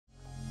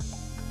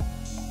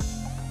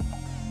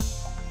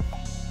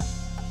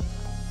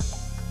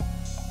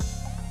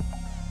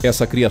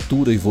Essa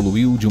criatura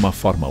evoluiu de uma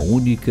forma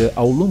única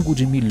ao longo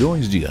de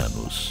milhões de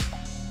anos.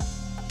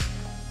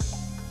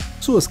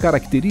 Suas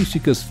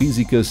características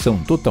físicas são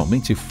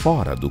totalmente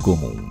fora do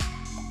comum.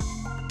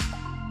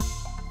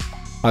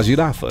 As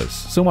girafas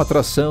são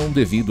atração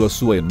devido à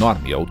sua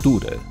enorme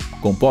altura,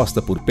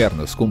 composta por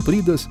pernas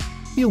compridas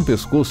e um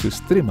pescoço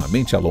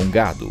extremamente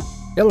alongado.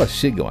 Elas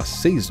chegam a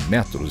 6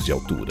 metros de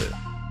altura.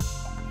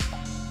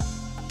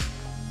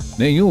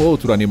 Nenhum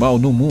outro animal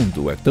no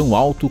mundo é tão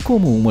alto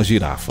como uma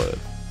girafa.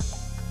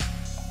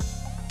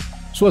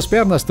 Suas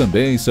pernas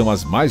também são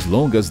as mais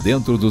longas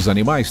dentro dos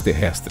animais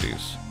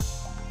terrestres.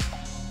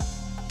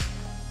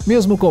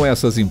 Mesmo com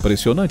essas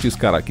impressionantes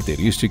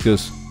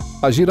características,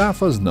 as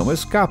girafas não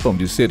escapam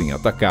de serem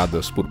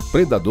atacadas por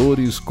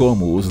predadores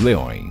como os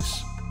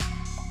leões.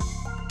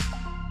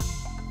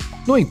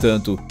 No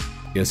entanto,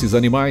 esses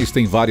animais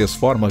têm várias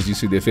formas de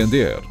se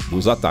defender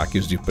dos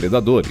ataques de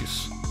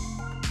predadores.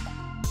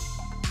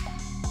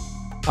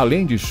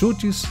 Além de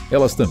chutes,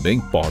 elas também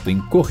podem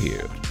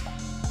correr.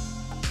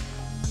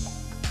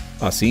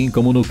 Assim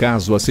como no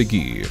caso a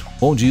seguir,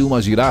 onde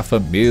uma girafa,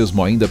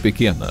 mesmo ainda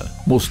pequena,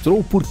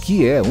 mostrou por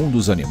que é um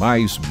dos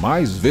animais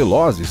mais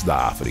velozes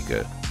da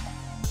África.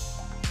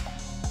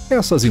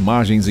 Essas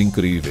imagens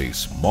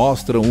incríveis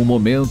mostram o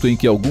momento em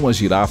que algumas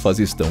girafas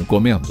estão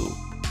comendo.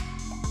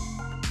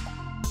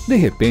 De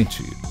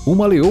repente,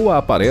 uma leoa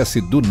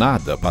aparece do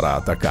nada para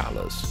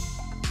atacá-las.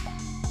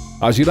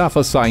 As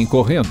girafas saem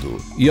correndo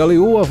e a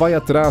leoa vai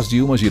atrás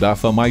de uma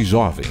girafa mais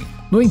jovem.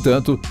 No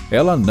entanto,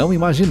 ela não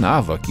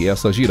imaginava que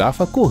essa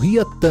girafa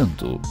corria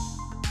tanto.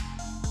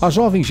 A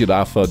jovem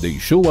girafa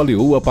deixou a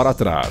leoa para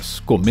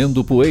trás,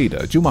 comendo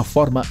poeira de uma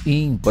forma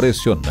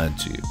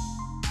impressionante.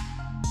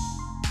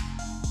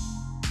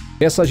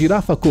 Essa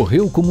girafa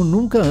correu como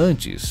nunca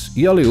antes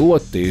e a leoa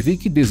teve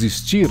que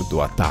desistir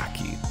do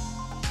ataque.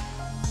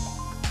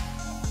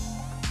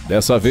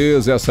 Dessa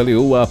vez, essa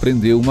leoa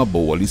aprendeu uma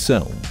boa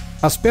lição.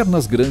 As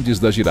pernas grandes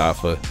da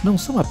girafa não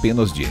são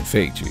apenas de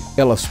enfeite,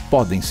 elas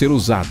podem ser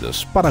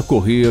usadas para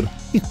correr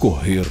e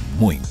correr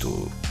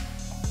muito.